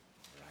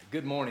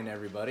Good morning,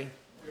 everybody.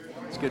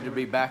 It's good to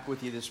be back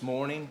with you this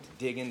morning to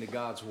dig into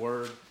God's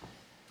Word.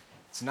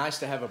 It's nice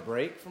to have a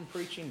break from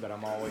preaching, but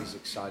I'm always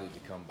excited to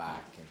come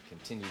back and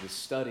continue this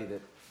study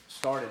that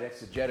started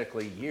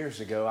exegetically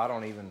years ago.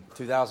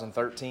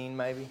 2013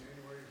 maybe.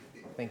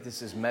 I think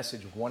this is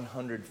message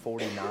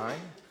 149.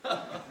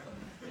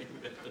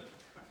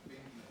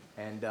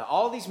 And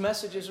all these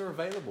messages are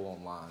available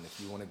online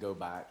if you want to go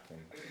back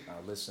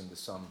and listen to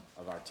some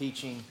of our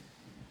teaching.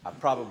 I've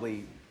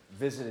probably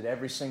visited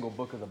every single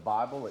book of the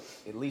Bible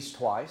at least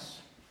twice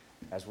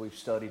as we've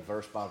studied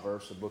verse by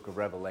verse the book of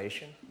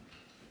Revelation.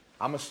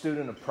 I'm a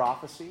student of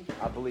prophecy.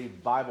 I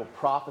believe Bible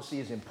prophecy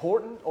is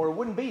important or it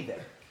wouldn't be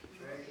there.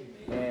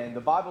 And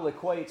the Bible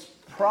equates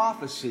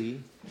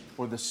prophecy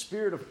or the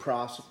spirit of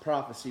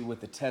prophecy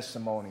with the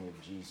testimony of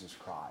Jesus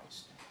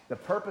Christ. The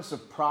purpose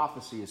of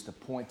prophecy is to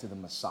point to the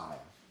Messiah.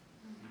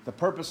 The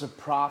purpose of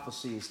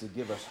prophecy is to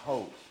give us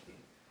hope,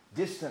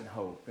 distant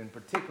hope, in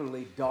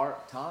particularly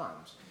dark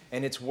times.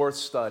 And it's worth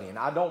studying.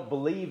 I don't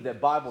believe that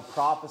Bible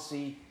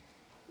prophecy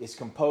is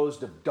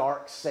composed of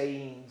dark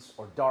sayings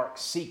or dark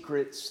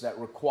secrets that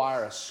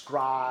require a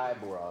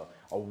scribe or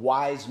a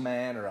wise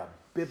man or a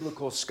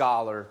biblical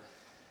scholar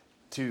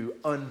to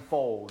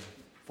unfold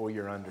for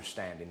your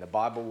understanding. The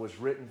Bible was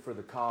written for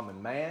the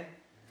common man.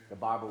 The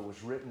Bible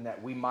was written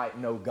that we might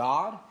know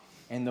God.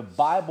 And the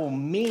Bible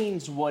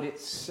means what it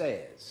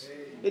says.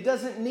 It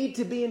doesn't need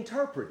to be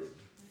interpreted.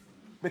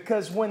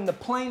 Because when the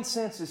plain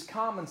sense is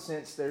common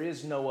sense, there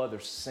is no other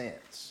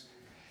sense.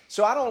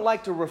 So I don't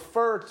like to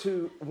refer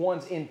to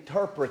one's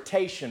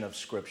interpretation of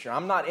Scripture.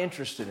 I'm not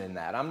interested in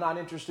that. I'm not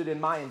interested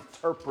in my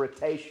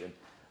interpretation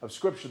of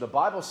Scripture. The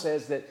Bible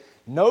says that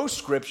no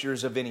Scripture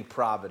is of any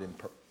private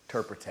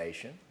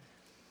interpretation,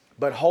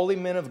 but holy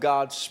men of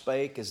God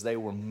spake as they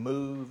were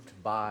moved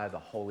by the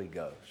Holy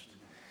Ghost.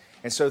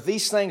 And so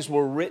these things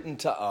were written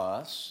to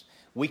us.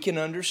 We can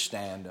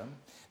understand them.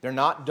 They're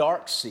not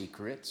dark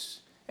secrets.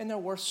 And they're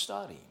worth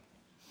studying.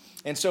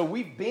 And so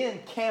we've been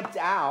camped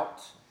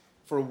out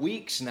for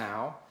weeks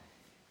now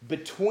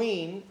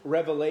between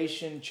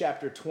Revelation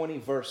chapter 20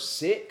 verse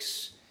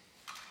 6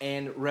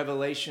 and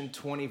Revelation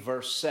 20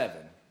 verse 7.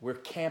 We're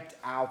camped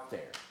out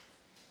there.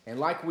 And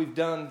like we've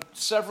done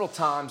several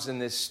times in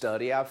this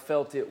study, I've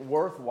felt it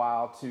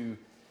worthwhile to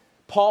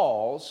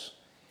pause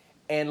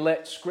and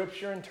let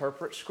Scripture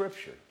interpret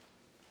Scripture.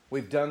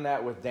 We've done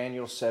that with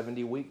Daniel's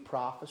 70-week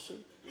prophecy.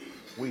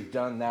 We've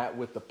done that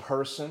with the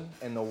person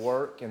and the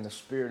work and the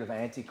spirit of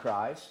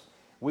Antichrist.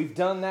 We've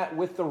done that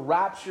with the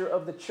rapture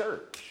of the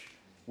church,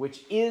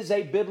 which is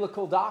a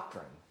biblical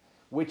doctrine,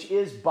 which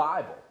is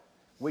Bible,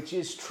 which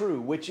is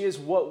true, which is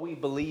what we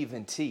believe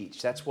and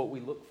teach. That's what we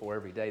look for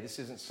every day. This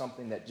isn't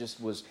something that just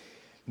was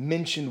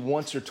mentioned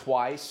once or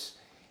twice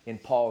in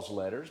Paul's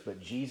letters, but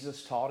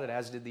Jesus taught it,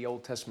 as did the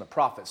Old Testament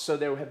prophets. So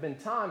there have been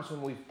times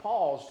when we've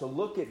paused to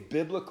look at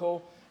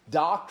biblical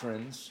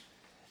doctrines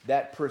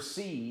that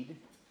proceed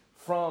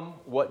from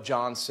what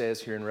John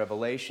says here in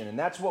Revelation. And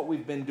that's what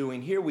we've been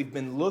doing here. We've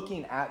been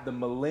looking at the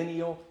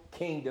millennial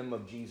kingdom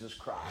of Jesus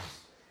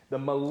Christ, the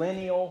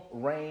millennial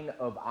reign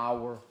of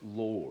our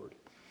Lord.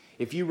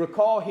 If you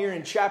recall here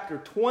in chapter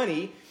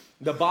 20,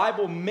 the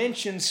Bible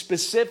mentions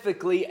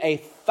specifically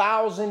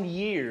 1,000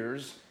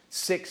 years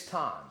 6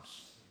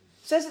 times.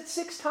 It says it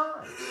 6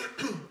 times.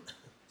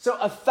 So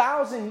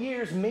 1,000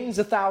 years means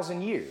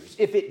 1,000 years.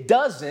 If it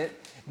doesn't,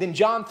 then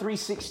John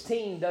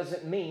 3:16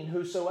 doesn't mean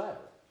whosoever.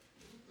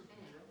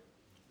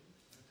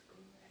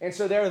 And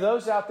so there are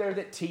those out there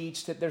that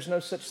teach that there's no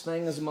such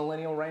thing as a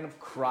millennial reign of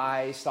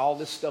Christ. All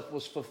this stuff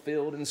was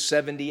fulfilled in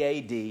 70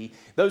 A.D.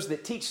 Those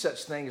that teach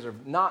such things are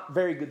not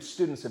very good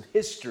students of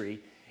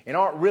history and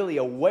aren't really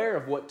aware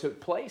of what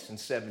took place in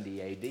 70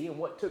 A.D. and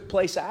what took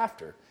place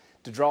after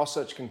to draw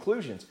such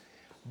conclusions.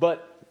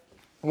 But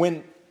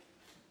when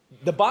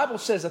the Bible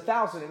says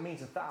 1,000, it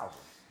means 1,000.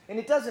 And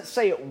it doesn't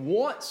say it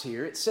once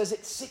here. It says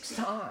it 6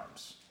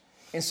 times.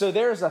 And so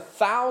there's a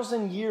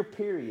 1,000-year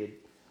period,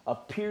 a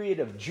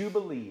period of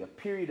jubilee, a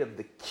period of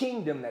the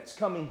kingdom that's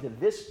coming to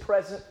this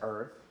present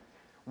earth,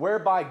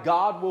 whereby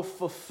God will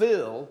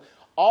fulfill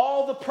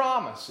all the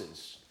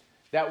promises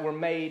that were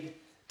made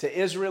to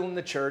Israel and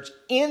the church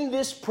in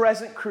this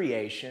present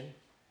creation.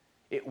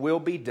 It will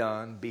be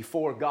done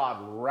before God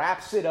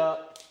wraps it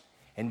up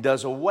and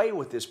does away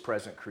with this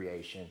present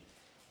creation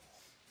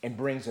and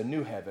brings a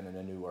new heaven and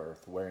a new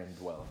earth wherein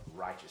dwelleth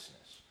righteousness.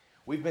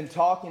 We've been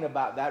talking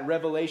about that.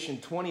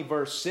 Revelation 20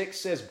 verse 6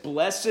 says,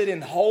 "Blessed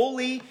and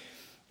holy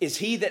is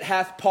he that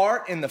hath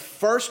part in the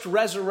first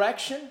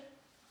resurrection,"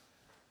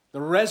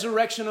 the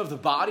resurrection of the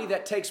body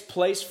that takes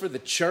place for the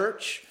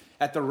church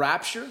at the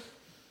rapture.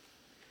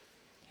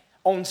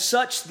 "On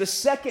such the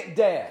second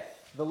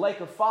death, the lake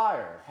of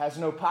fire, has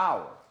no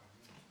power.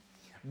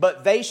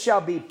 But they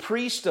shall be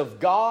priests of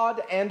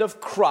God and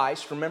of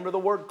Christ." Remember, the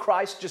word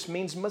Christ just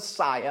means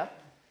Messiah.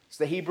 It's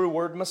the Hebrew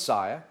word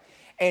Messiah.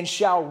 "And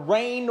shall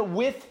reign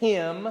with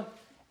him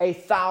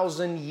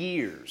 1,000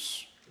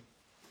 years.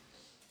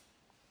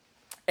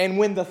 And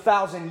when the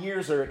 1,000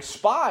 years are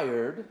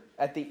expired,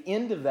 at the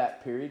end of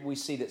that period, we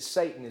see that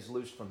Satan is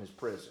loosed from his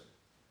prison.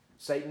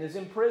 Satan is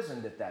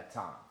imprisoned at that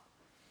time.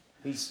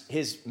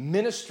 His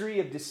ministry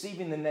of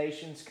deceiving the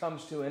nations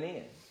comes to an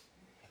end.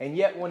 And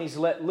yet when he's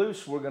let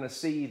loose, we're going to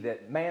see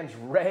that man's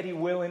ready,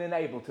 willing, and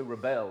able to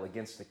rebel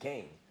against the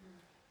king.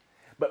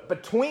 But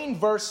between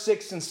verse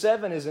 6 and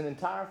 7 is an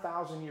entire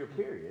 1,000-year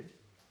period.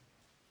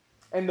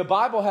 And the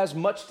Bible has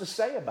much to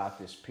say about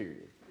this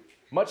period.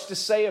 Much to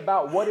say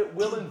about what it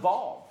will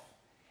involve.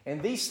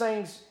 And these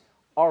things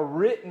are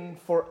written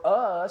for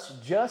us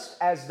just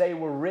as they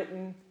were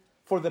written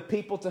for the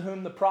people to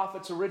whom the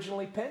prophets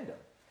originally penned them.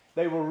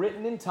 They were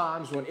written in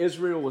times when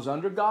Israel was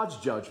under God's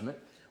judgment,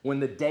 when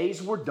the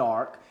days were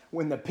dark,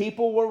 when the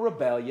people were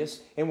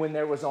rebellious, and when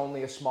there was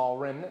only a small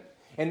remnant.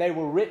 And they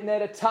were written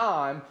at a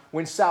time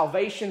when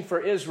salvation for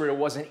Israel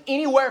wasn't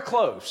anywhere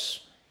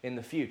close in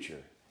the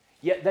future.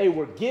 Yet they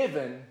were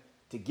given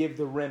to give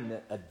the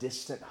remnant a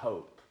distant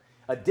hope.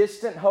 A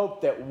distant hope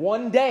that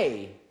one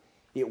day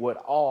it would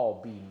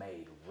all be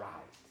made right.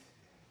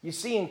 You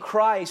see, in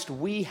Christ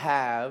we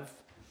have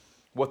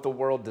what the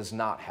world does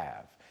not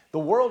have. The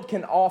world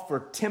can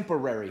offer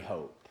temporary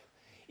hope.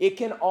 It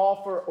can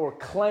offer or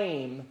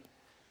claim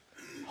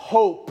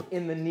hope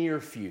in the near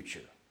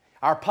future.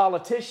 Our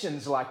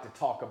politicians like to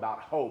talk about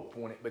hope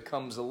when it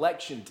becomes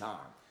election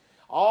time.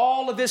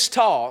 All of this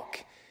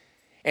talk,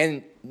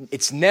 and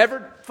it's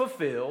never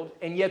fulfilled,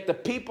 and yet the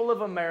people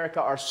of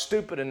America are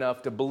stupid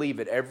enough to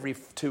believe it every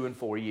 2 and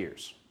 4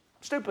 years.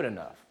 Stupid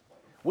enough.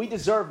 We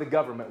deserve the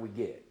government we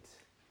get.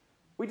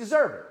 We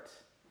deserve it.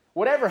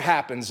 Whatever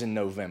happens in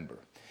November.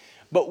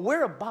 But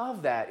we're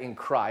above that in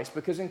Christ,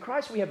 because in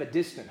Christ we have a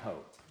distant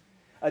hope.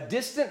 A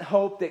distant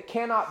hope that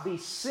cannot be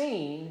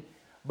seen,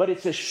 but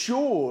it's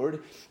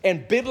assured,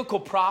 and biblical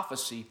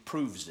prophecy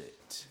proves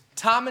it.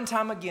 Time and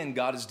time again,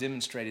 God has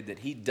demonstrated that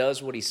He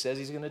does what He says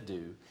He's going to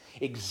do,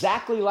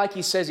 exactly like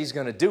He says He's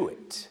going to do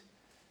it.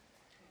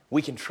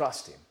 We can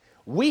trust Him.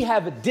 We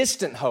have a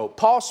distant hope.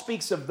 Paul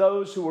speaks of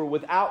those who are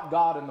without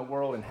God in the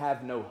world and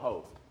have no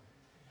hope.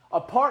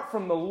 Apart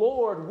from the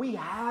Lord, we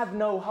have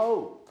no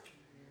hope.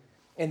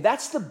 And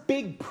that's the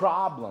big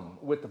problem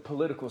with the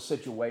political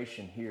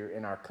situation here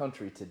in our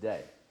country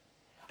today.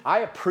 I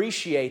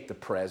appreciate the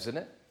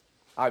president.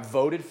 I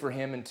voted for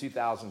him in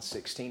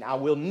 2016. I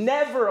will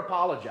never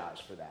apologize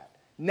for that.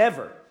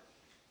 Never.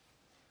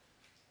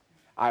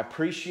 I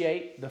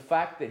appreciate the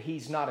fact that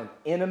he's not an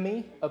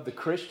enemy of the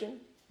Christian,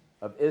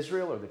 of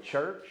Israel, or the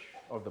church,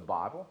 or the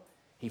Bible.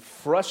 He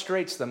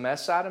frustrates the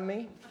mess out of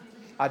me.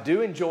 I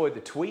do enjoy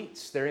the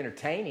tweets. They're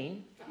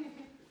entertaining.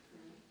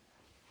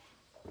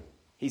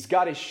 He's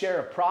got his share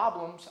of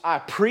problems. I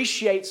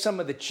appreciate some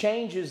of the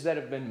changes that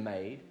have been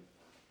made.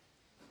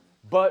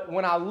 But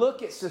when I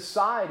look at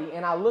society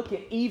and I look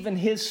at even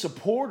his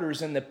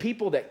supporters and the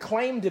people that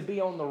claim to be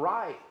on the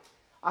right,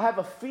 I have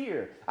a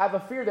fear. I have a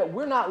fear that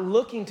we're not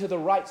looking to the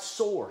right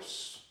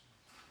source.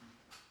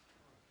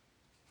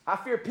 I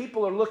fear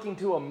people are looking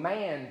to a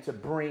man to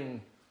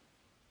bring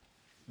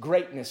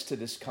greatness to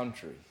this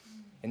country.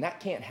 And that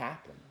can't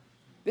happen.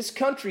 This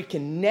country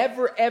can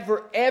never,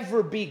 ever,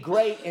 ever be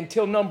great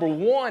until, number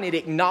one, it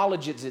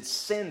acknowledges its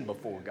sin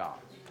before God.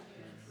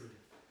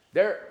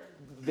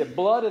 The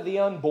blood of the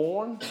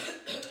unborn,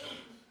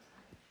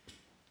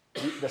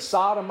 the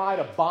sodomite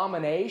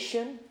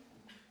abomination,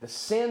 the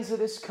sins of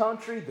this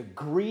country, the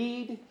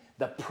greed,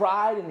 the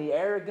pride and the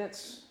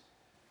arrogance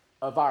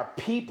of our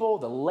people,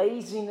 the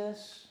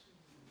laziness,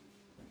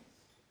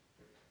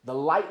 the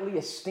lightly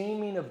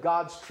esteeming of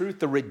God's truth,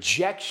 the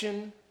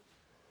rejection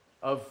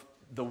of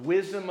the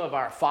wisdom of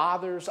our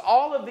fathers.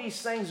 All of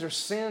these things are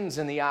sins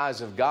in the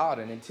eyes of God.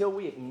 And until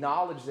we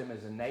acknowledge them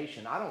as a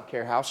nation, I don't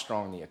care how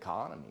strong the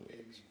economy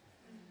is.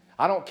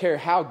 I don't care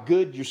how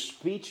good your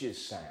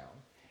speeches sound.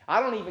 I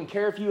don't even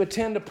care if you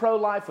attend a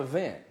pro-life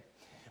event.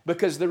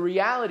 Because the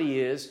reality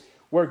is,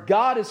 where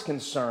God is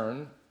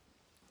concerned,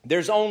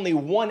 there's only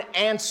one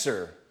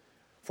answer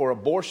for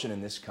abortion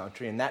in this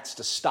country, and that's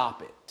to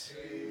stop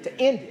it,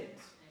 to end it.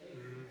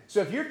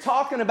 So if you're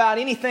talking about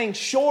anything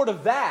short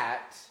of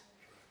that,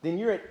 then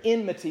you're at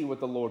enmity with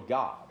the Lord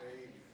God.